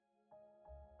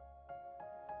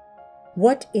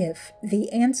What if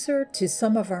the answer to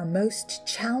some of our most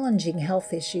challenging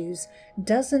health issues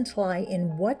doesn't lie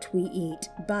in what we eat,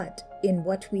 but in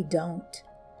what we don't?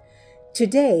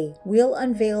 Today, we'll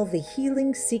unveil the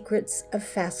healing secrets of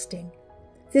fasting.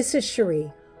 This is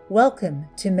Cherie. Welcome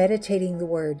to Meditating the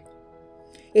Word.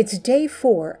 It's day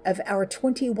 4 of our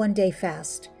 21-day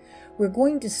fast. We're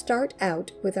going to start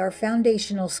out with our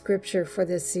foundational scripture for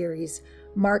this series,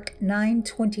 Mark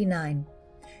 9:29.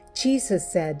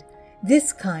 Jesus said,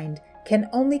 "This kind can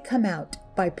only come out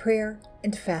by prayer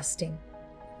and fasting."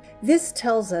 This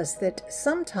tells us that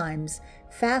sometimes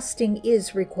fasting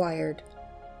is required.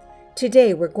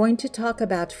 Today we're going to talk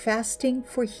about fasting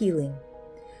for healing.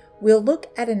 We'll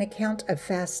look at an account of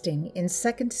fasting in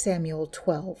 2 Samuel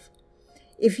 12.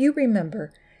 If you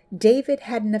remember, David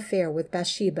had an affair with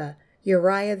Bathsheba,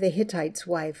 Uriah the Hittite's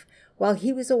wife, while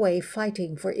he was away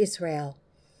fighting for Israel.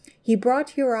 He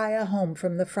brought Uriah home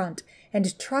from the front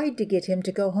and tried to get him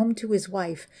to go home to his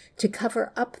wife to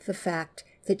cover up the fact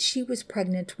that she was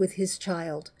pregnant with his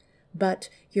child. But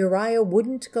Uriah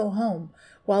wouldn't go home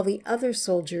while the other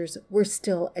soldiers were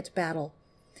still at battle.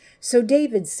 So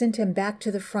David sent him back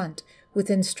to the front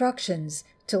with instructions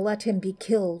to let him be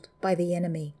killed by the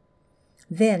enemy.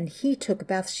 Then he took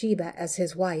Bathsheba as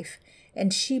his wife,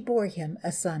 and she bore him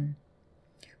a son.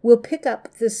 We'll pick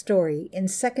up the story in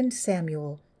 2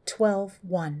 Samuel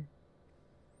 12:1.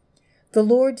 The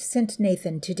Lord sent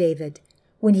Nathan to David.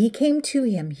 When he came to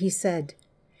him, he said,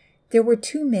 "There were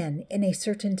 2 men in a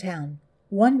certain town,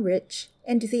 one rich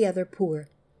and the other poor.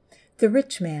 The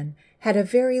rich man had a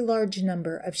very large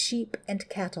number of sheep and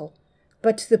cattle,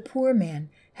 but the poor man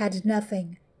had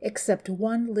nothing except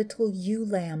one little ewe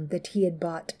lamb that he had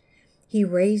bought. He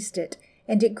raised it,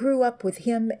 and it grew up with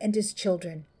him and his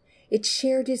children. It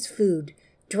shared his food,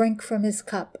 drank from his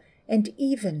cup, and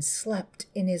even slept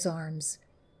in his arms.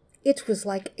 It was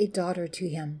like a daughter to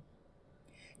him."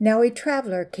 Now a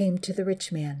traveler came to the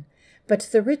rich man, but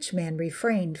the rich man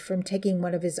refrained from taking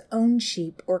one of his own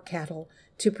sheep or cattle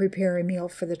to prepare a meal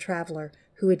for the traveler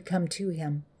who had come to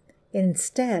him.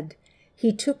 Instead,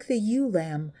 he took the ewe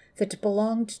lamb that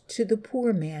belonged to the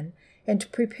poor man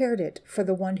and prepared it for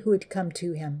the one who had come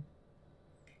to him.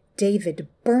 David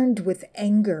burned with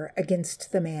anger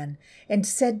against the man and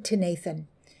said to Nathan,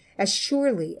 "As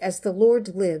surely as the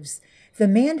Lord lives, the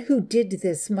man who did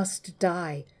this must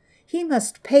die. He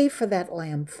must pay for that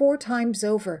lamb 4 times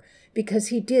over because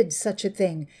he did such a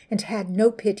thing and had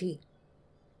no pity."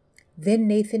 Then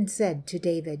Nathan said to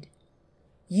David,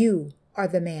 "You are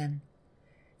the man.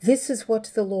 This is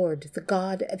what the Lord, the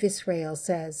God of Israel,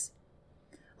 says.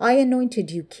 I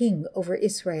anointed you king over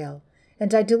Israel,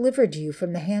 and I delivered you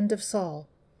from the hand of Saul.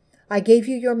 I gave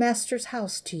you your master's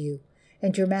house to you,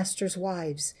 and your master's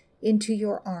wives into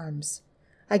your arms.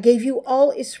 I gave you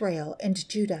all Israel and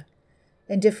Judah,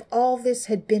 and if all this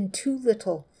had been too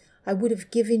little, I would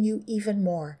have given you even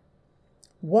more.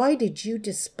 Why did you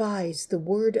despise the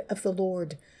word of the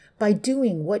Lord by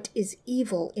doing what is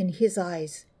evil in his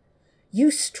eyes? You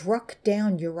struck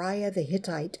down Uriah the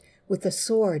Hittite with a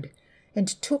sword and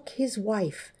took his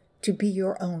wife to be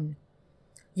your own.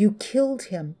 You killed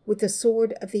him with the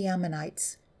sword of the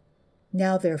Ammonites.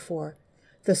 Now, therefore,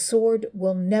 the sword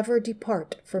will never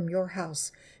depart from your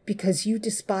house, because you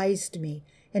despised me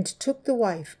and took the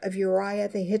wife of Uriah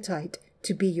the Hittite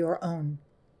to be your own.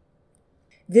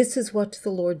 This is what the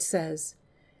Lord says.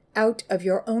 Out of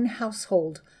your own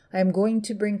household I am going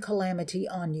to bring calamity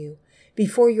on you.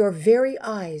 Before your very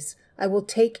eyes I will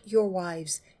take your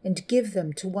wives and give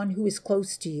them to one who is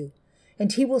close to you,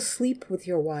 and he will sleep with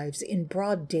your wives in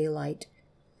broad daylight.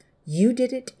 You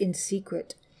did it in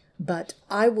secret, but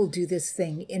I will do this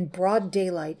thing in broad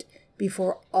daylight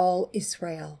before all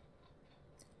Israel."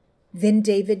 Then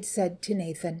David said to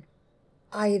Nathan,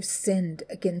 "I have sinned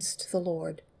against the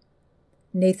Lord."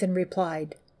 Nathan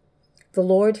replied, "The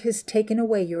Lord has taken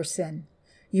away your sin.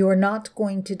 You are not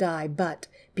going to die, but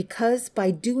because by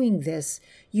doing this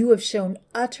you have shown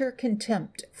utter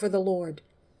contempt for the Lord,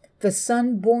 the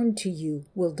son born to you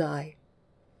will die."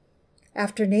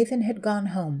 After Nathan had gone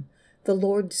home, the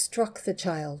Lord struck the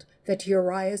child that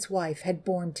Uriah's wife had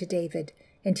borne to David,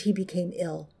 and he became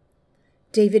ill.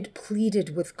 David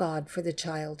pleaded with God for the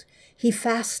child. He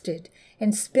fasted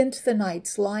and spent the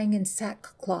nights lying in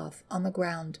sackcloth on the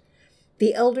ground.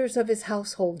 The elders of his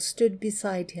household stood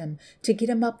beside him to get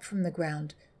him up from the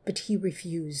ground, but he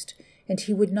refused, and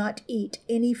he would not eat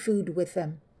any food with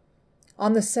them.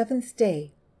 On the 7th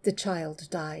day, the child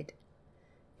died.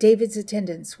 David's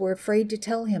attendants were afraid to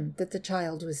tell him that the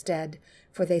child was dead,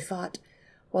 for they thought,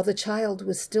 while the child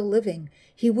was still living,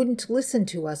 he wouldn't listen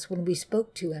to us when we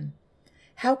spoke to him.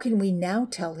 How can we now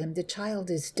tell him the child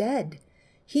is dead?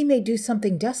 He may do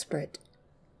something desperate."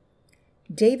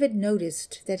 David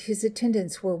noticed that his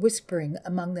attendants were whispering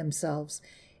among themselves,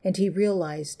 and he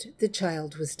realized the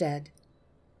child was dead.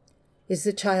 "Is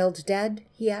the child dead?"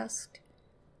 he asked.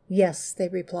 "Yes," they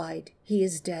replied, "he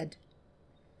is dead."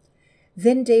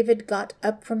 Then David got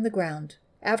up from the ground.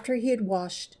 After he had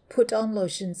washed, put on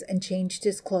lotions, and changed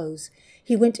his clothes,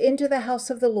 he went into the house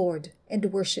of the Lord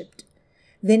and worshipped.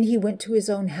 Then he went to his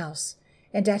own house,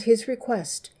 and at his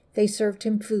request they served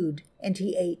him food, and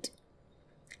he ate.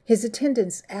 His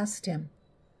attendants asked him,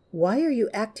 "Why are you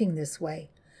acting this way?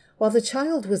 While the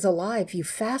child was alive, you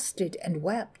fasted and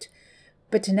wept.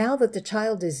 But now that the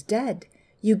child is dead,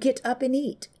 you get up and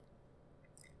eat."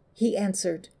 He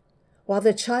answered, "While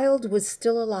the child was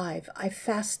still alive, I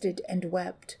fasted and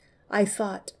wept. I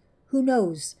thought, 'Who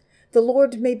knows? The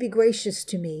Lord may be gracious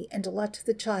to me and let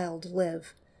the child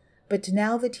live. But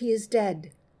now that he is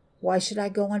dead, why should I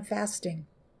go on fasting?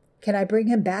 Can I bring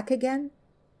him back again?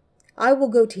 I will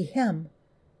go to him,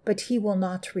 but he will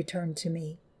not return to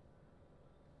me."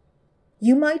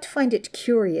 You might find it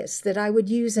curious that I would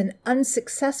use an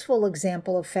unsuccessful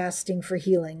example of fasting for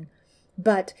healing,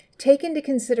 but take into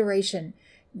consideration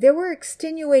there were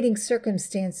extenuating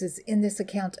circumstances in this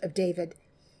account of David.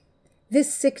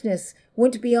 This sickness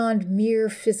went beyond mere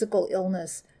physical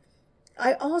illness.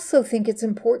 I also think it's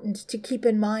important to keep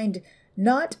in mind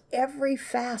not every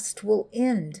fast will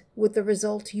end with the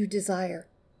result you desire,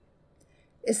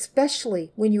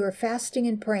 especially when you are fasting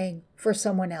and praying for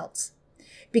someone else,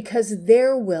 because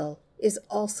their will is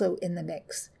also in the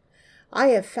mix. I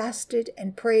have fasted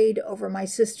and prayed over my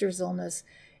sister's illness,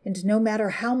 and no matter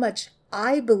how much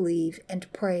I believe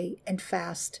and pray and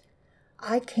fast,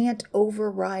 I can't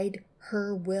override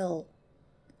her will.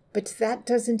 But that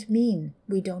doesn't mean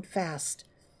we don't fast.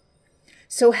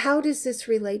 So how does this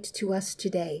relate to us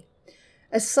today?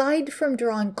 Aside from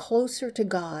drawing closer to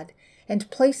God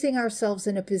and placing ourselves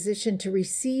in a position to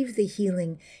receive the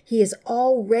healing He has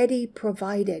already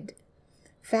provided,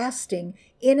 fasting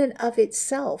in and of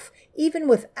itself, even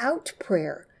without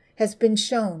prayer, has been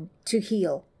shown to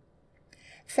heal.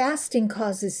 Fasting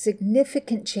causes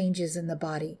significant changes in the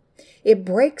body. It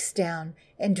breaks down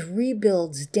and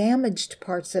rebuilds damaged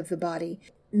parts of the body,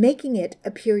 making it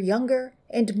appear younger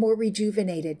and more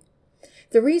rejuvenated.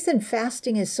 The reason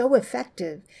fasting is so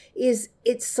effective is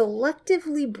it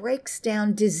selectively breaks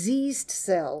down diseased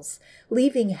cells,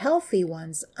 leaving healthy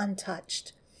ones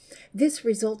untouched. This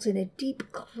results in a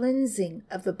deep cleansing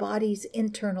of the body's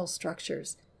internal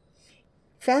structures.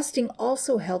 Fasting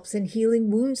also helps in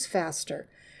healing wounds faster,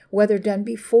 whether done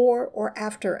before or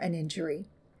after an injury.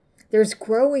 There's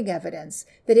growing evidence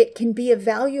that it can be a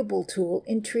valuable tool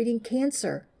in treating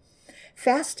cancer.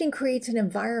 Fasting creates an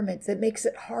environment that makes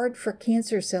it hard for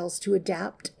cancer cells to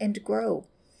adapt and grow.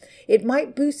 It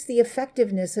might boost the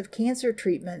effectiveness of cancer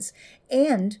treatments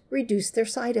and reduce their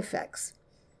side effects.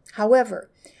 However,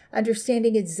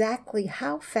 understanding exactly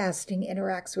how fasting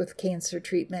interacts with cancer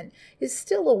treatment is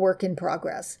still a work in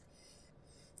progress.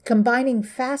 Combining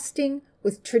fasting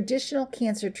with traditional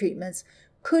cancer treatments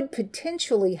could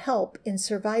potentially help in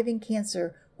surviving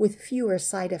cancer with fewer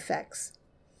side effects.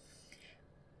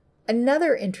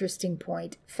 Another interesting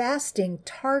point, fasting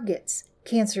targets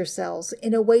cancer cells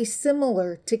in a way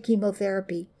similar to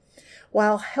chemotherapy.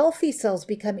 While healthy cells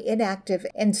become inactive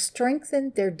and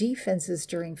strengthen their defenses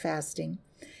during fasting,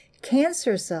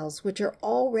 cancer cells, which are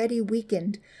already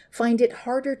weakened, find it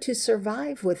harder to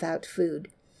survive without food.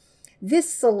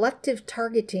 This selective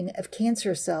targeting of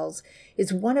cancer cells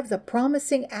is one of the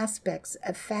promising aspects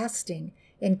of fasting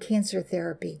in cancer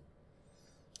therapy.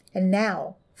 And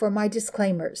now for my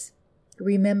disclaimers.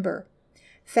 Remember,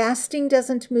 fasting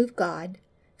doesn't move God.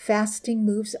 Fasting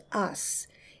moves us.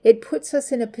 It puts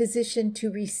us in a position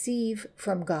to receive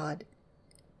from God.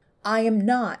 I am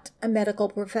not a medical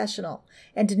professional,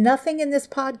 and nothing in this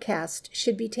podcast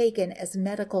should be taken as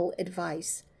medical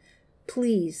advice.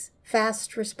 Please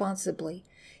fast responsibly.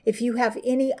 If you have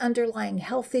any underlying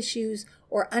health issues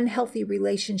or unhealthy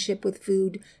relationship with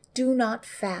food, do not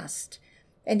fast.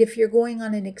 And if you're going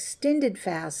on an extended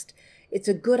fast, it's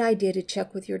a good idea to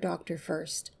check with your doctor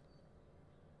first.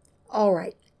 All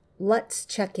right, let's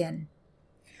check in.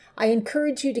 I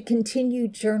encourage you to continue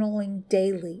journaling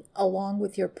daily along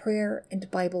with your prayer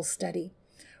and Bible study.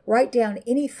 Write down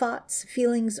any thoughts,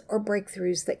 feelings, or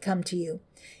breakthroughs that come to you,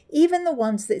 even the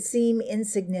ones that seem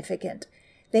insignificant.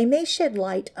 They may shed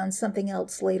light on something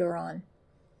else later on.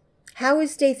 How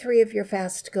is day 3 of your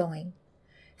fast going?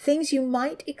 Things you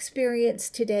might experience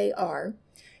today are: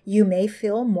 you may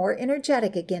feel more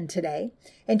energetic again today,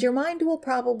 and your mind will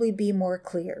probably be more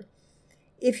clear.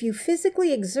 if you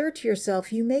physically exert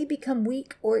yourself, you may become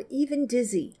weak or even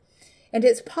dizzy. And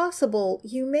it's possible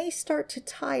you may start to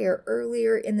tire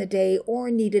earlier in the day or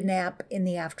need a nap in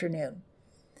the afternoon.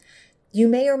 You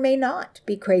may or may not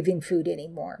be craving food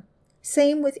anymore.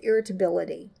 Same with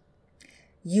irritability.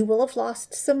 You will have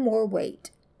lost some more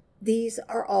weight. These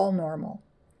are all normal.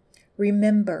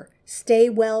 Remember, stay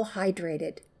well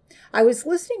hydrated. I was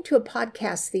listening to a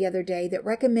podcast the other day that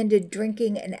recommended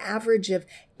drinking an average of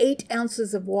 8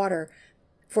 ounces of water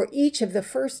for each of the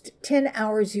first 10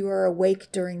 hours you are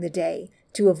awake during the day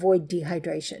to avoid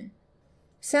dehydration.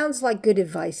 Sounds like good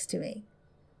advice to me.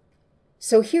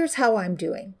 So here's how I'm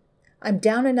doing. I'm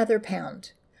down another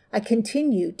pound. I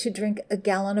continue to drink a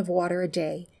gallon of water a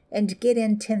day and get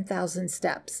in 10,000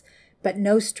 steps, but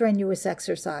no strenuous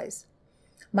exercise.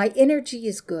 My energy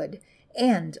is good,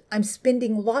 and I'm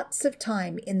spending lots of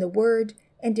time in the Word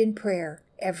and in prayer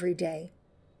every day.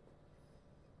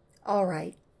 All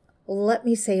right, let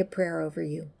me say a prayer over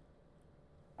you.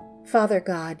 Father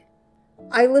God,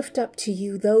 I lift up to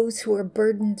you those who are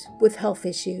burdened with health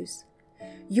issues.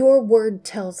 Your word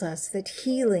tells us that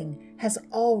healing has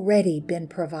already been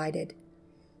provided.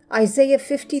 Isaiah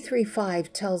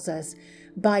 53:5 tells us,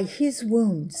 by his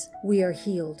wounds we are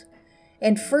healed.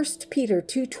 And 1 Peter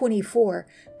 2:24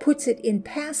 puts it in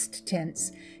past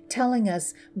tense, telling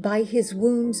us by his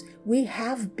wounds we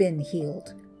have been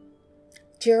healed.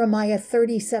 Jeremiah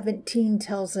 30:17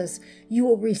 tells us, you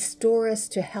will restore us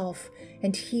to health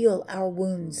and heal our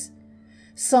wounds.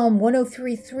 Psalm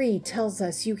 103:3 tells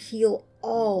us you heal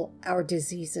all our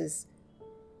diseases.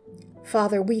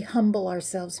 Father, we humble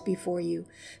ourselves before you,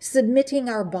 submitting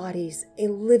our bodies a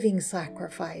living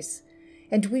sacrifice,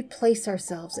 and we place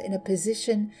ourselves in a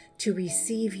position to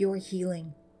receive your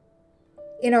healing.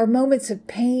 In our moments of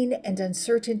pain and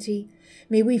uncertainty,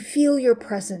 may we feel your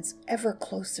presence ever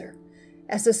closer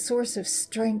as a source of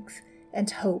strength and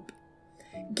hope.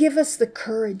 Give us the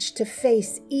courage to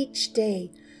face each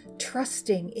day,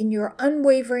 trusting in your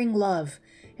unwavering love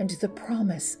and the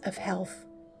promise of health.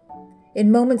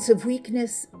 In moments of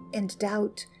weakness and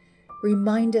doubt,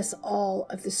 remind us all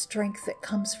of the strength that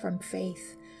comes from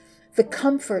faith, the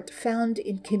comfort found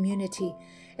in community,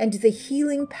 and the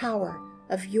healing power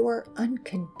of your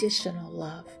unconditional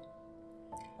love.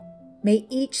 May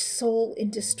each soul in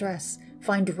distress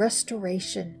find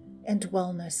restoration and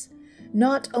wellness,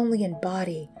 not only in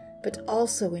body, but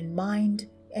also in mind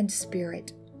and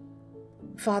spirit.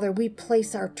 Father, we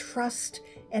place our trust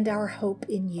and our hope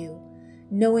in you,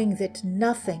 knowing that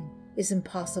nothing is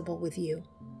impossible with you.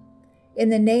 In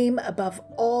the name above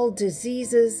all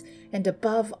diseases and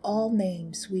above all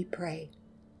names, we pray.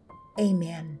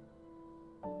 Amen.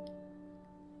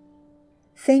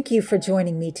 Thank you for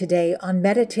joining me today on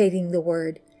Meditating the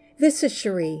Word. This is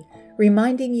Cherie,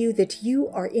 reminding you that you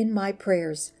are in my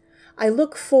prayers. I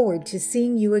look forward to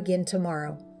seeing you again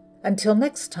tomorrow. Until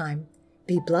next time,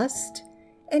 be blessed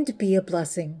and be a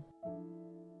blessing.